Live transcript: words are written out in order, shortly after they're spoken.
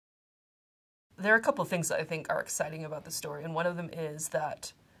there are a couple of things that I think are exciting about the story, and one of them is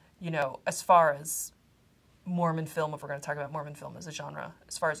that, you know, as far as Mormon film, if we're going to talk about Mormon film as a genre,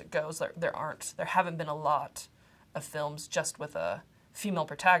 as far as it goes, there haven't been a lot of films just with a female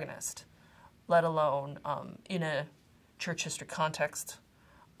protagonist, let alone in a church history context,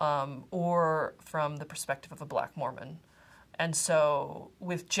 or from the perspective of a black Mormon. And so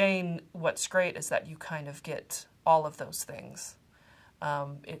with Jane, what's great is that you kind of get all of those things.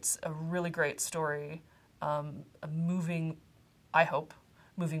 It's a really great story, a moving, I hope,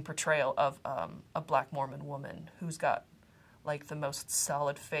 moving portrayal of a black Mormon woman who's got like the most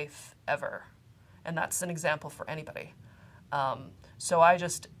solid faith ever. And that's an example for anybody. So I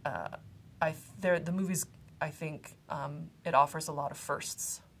just, the movie's, I think it offers a lot of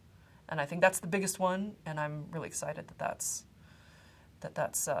firsts. And I think that's the biggest one, and I'm really excited that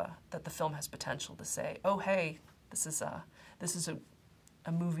that the film has potential to say, oh hey, this is a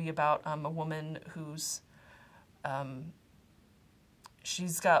movie about a woman who's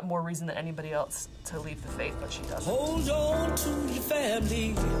she's got more reason than anybody else to leave the faith, but she doesn't. Hold on to your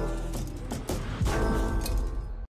family.